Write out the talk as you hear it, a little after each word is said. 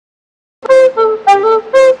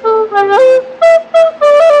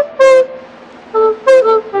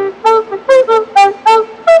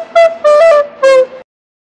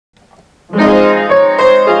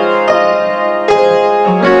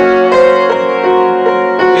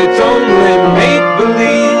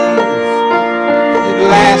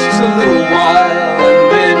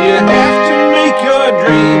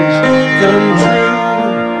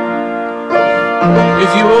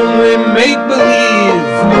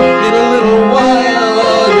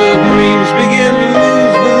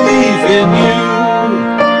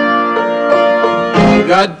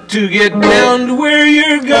got to get down to where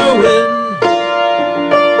you're going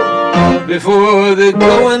before the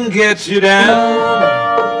going gets you down.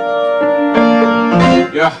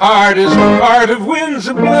 Your heart is part of winds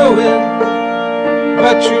a-blowing,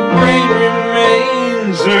 but your brain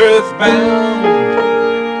remains earthbound.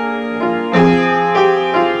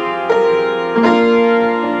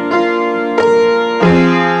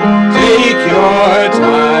 Take your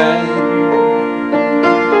time,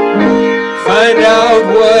 find out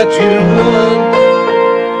what you want,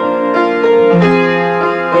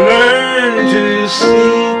 learn to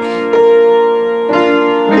seek,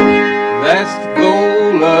 that's the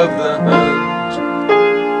goal of the hunt.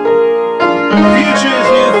 Futures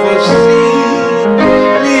you foresee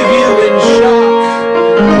leave you in shock,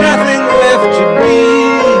 nothing left to be,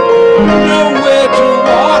 nowhere to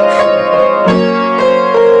walk.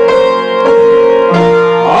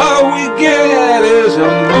 All we get is a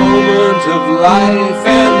moment of life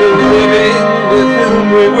and a living with whom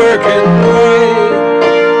we work and play.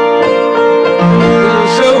 And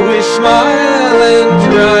so we smile and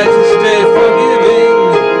try to stay forgiving,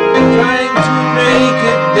 trying to make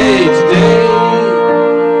it day to day.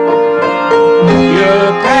 Your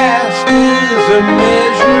past is a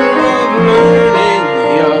measure of learning,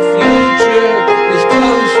 your future is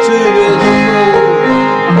close to its soul.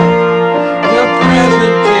 Your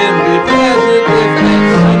present can be pleasant if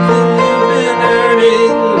that's something you've been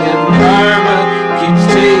earning, and karma keeps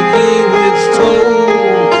taking its toll.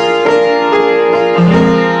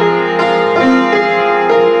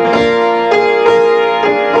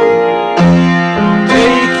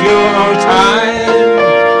 Take your time,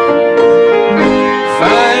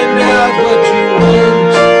 find out what you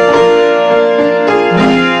want,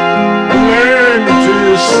 learn to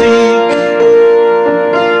seek,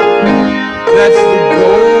 that's the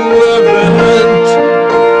goal of the hunt.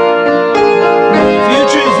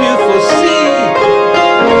 Futures you foresee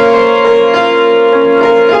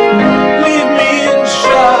leave me in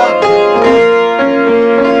shock,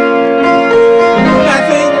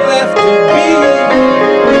 nothing left to be,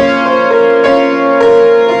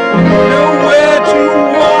 nowhere to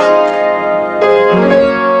walk.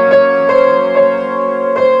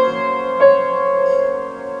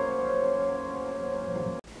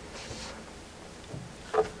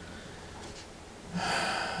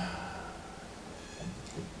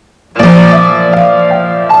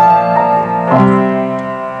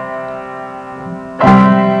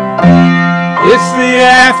 It's the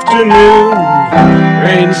afternoon,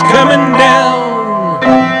 rain's coming down,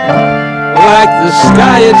 like the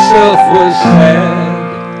sky itself was sad.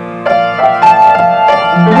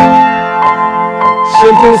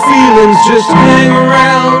 Simple feelings just hang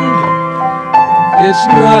around, it's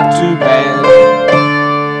not too bad.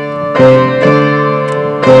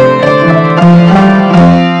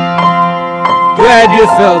 Glad you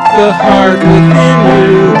felt the heart within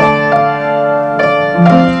you,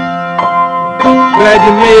 glad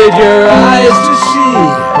you made your eyes to see,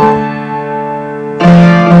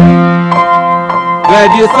 glad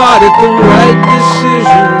you thought it the right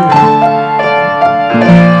decision,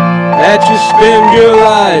 that you spend your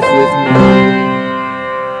life with me.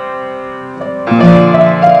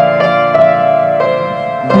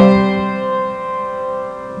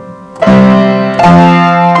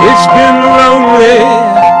 It's been lonely,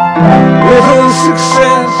 little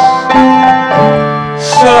success,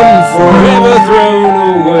 some forever thrown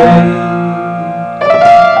away.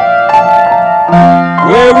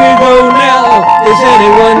 Where we go now is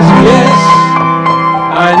anyone's guess.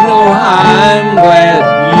 I know I'm glad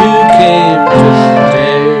you came to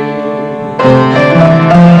stay.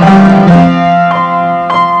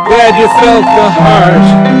 Glad you felt the heart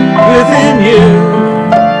within you,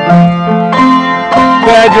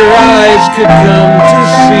 glad your eyes could come to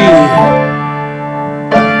see,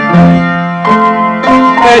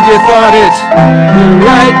 glad you thought it the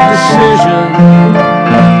right decision,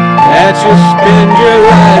 that you spend your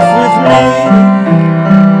life with me.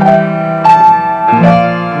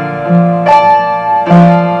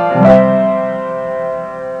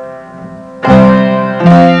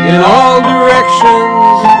 In all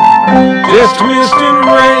directions, just mist and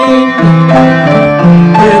rain.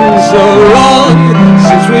 Been so long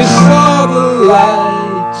since we saw the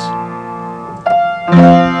light,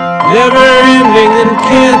 never ending and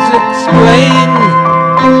can't explain.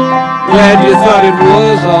 Glad you thought it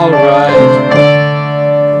was alright.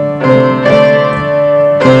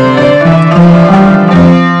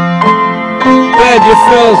 Glad you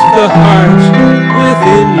felt the heart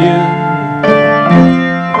within you,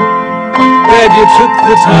 glad you took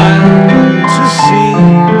the time to see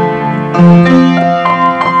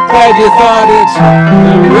that you thought it's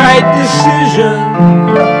the right decision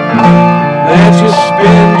that you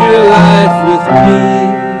spend your life with me.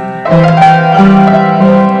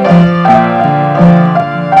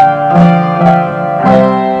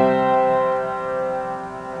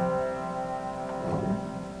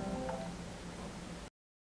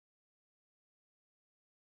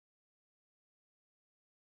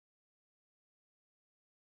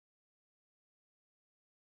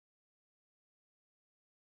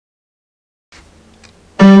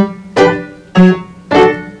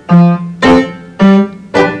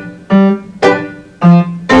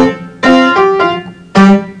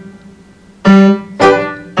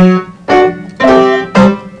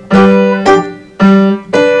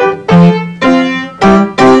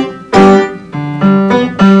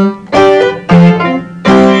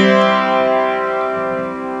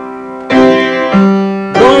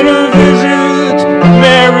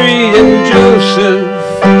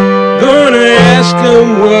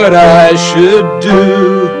 Should do.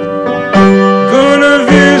 Gonna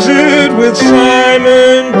visit with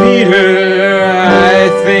Simon Peter. I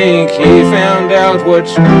think he found out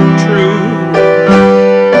what's true.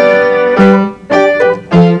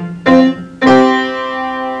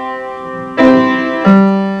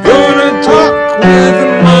 Gonna talk with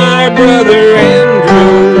my brother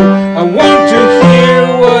Andrew. I want to hear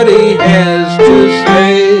what he has to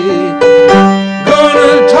say.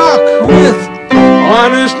 Gonna talk with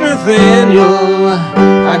honest Nathaniel,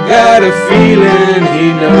 I got a feeling he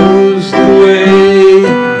knows the way.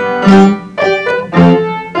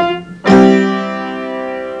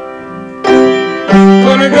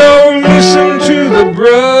 Gonna go listen to the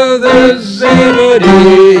brothers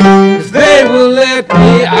Zebedee. If they will let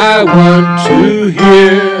me, I want to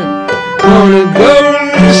hear. Gonna go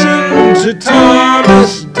listen to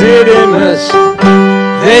Thomas Didymus.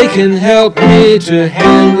 They can help me to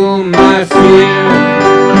handle my fear.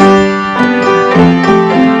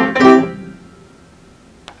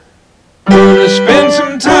 Gonna spend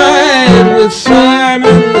some time with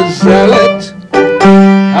Simon the Zealot.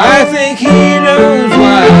 I think he knows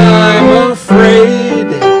why I'm afraid.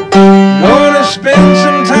 Gonna spend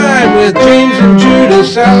some time with James and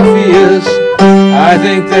Judas Alphaeus. I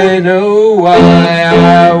think they know why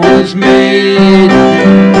I was made.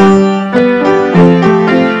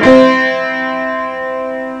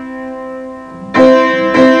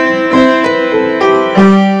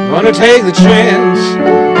 Gonna take the chance,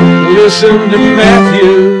 listen to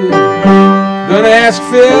Matthew. Gonna ask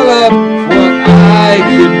Philip what I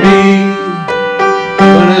could be.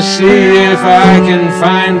 Gonna see if I can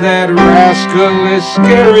find that rascal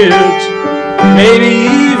Iscariot. Maybe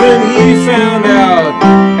even he found out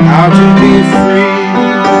how to be free.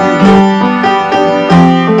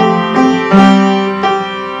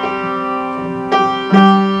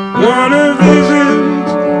 Gonna visit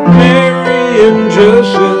Mary and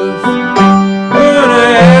Joseph.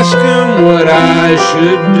 Ask him what I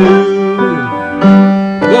should do.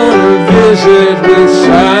 Gonna visit with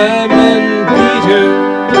Simon Peter.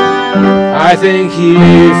 I think he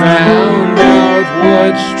found out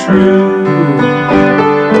what's true.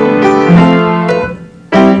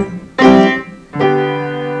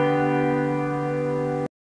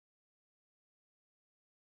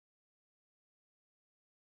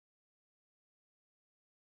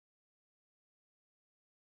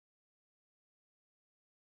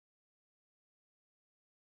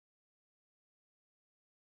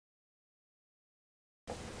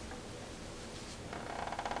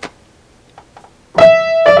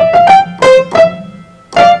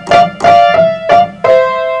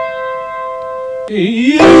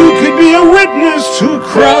 You could be a witness to a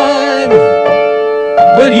crime,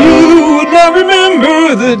 but you would not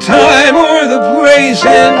remember the time or the place,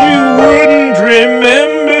 and you wouldn't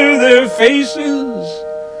remember their faces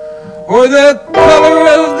or the color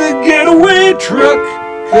of the getaway truck,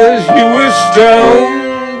 'cause you were stoned.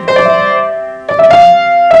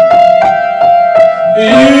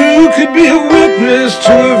 You could be a witness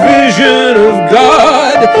to a vision of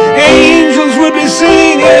God. Angels would be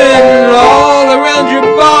singing all around your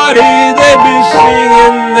body. They'd be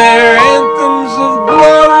singing their anthems of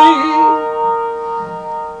glory.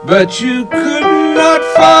 But you could not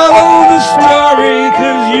follow the story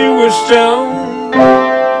 'cause you were stoned.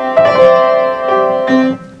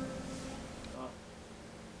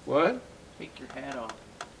 What? Take your hat off.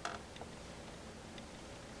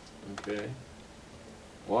 Okay.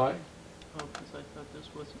 Why? Oh, because I thought this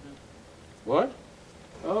wasn't it. What?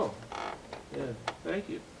 Oh, yeah, thank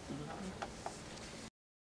you.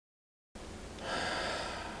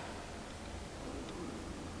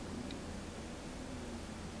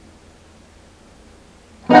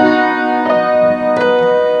 Mm-hmm.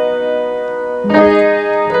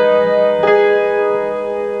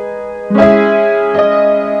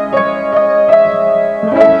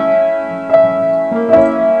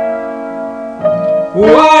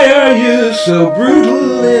 Why are you so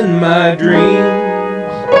brutal in my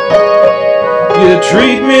dreams? You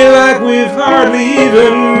treat me like we've hardly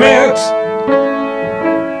even met.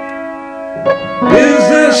 Is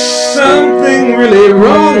there something really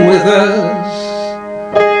wrong with us?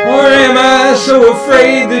 Or am I so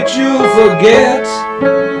afraid that you'll forget?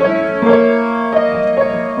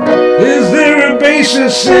 Is there a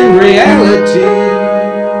basis in reality?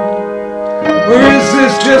 Or is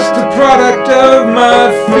this just the product of my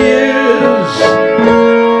fears?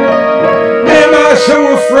 Am I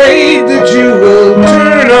so afraid that you will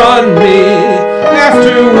turn on me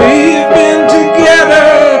after we've been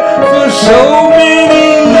together for so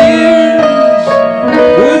many years?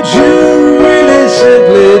 Would you really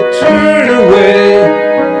simply turn away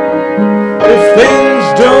if things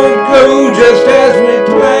don't go just as we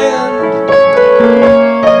planned?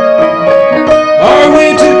 Are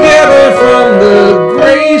we together from the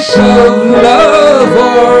grace of love,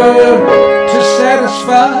 or to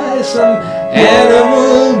satisfy some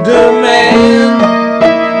animal demand?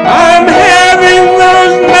 I'm having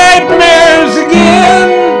those nightmares again.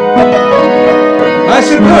 I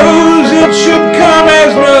suppose it should come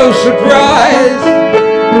as no surprise.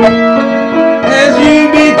 As you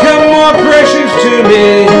become more precious to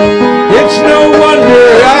me, it's no wonder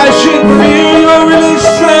I should feel you're really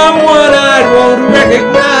someone I won't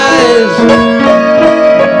recognize.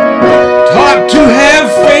 Taught to have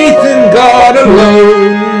faith in God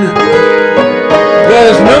alone.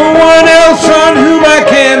 There's no one else on whom I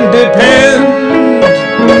can depend.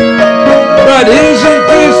 But isn't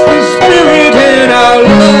this the spirit in our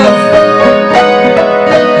love?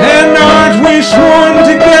 And aren't we sworn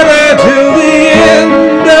together till the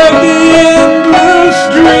end of the endless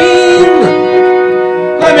dream?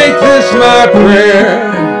 I make this my prayer.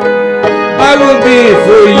 I will be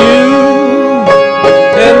for you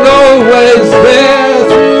and always there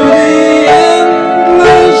through the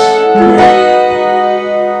endless dream.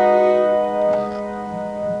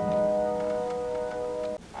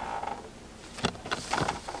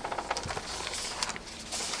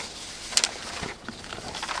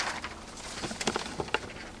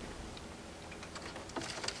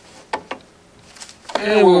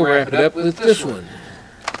 And we'll wrap it up with this one.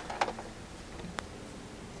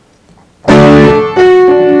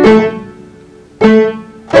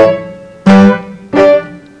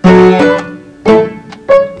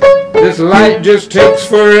 This light just takes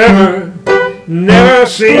forever, never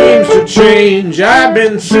seems to change. I've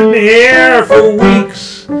been sitting here for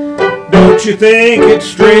weeks. Don't you think it's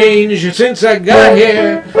strange? Since I got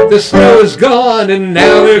here, the snow is gone and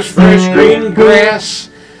now there's fresh green grass.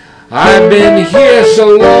 I've been here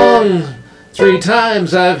so long, 3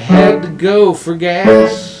 times I've had to go for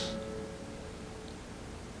gas.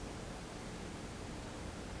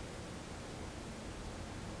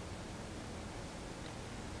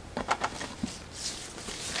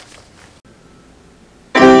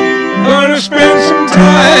 Gonna spend some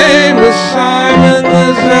time with Simon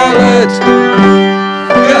the Zealot,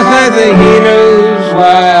 'cause I think he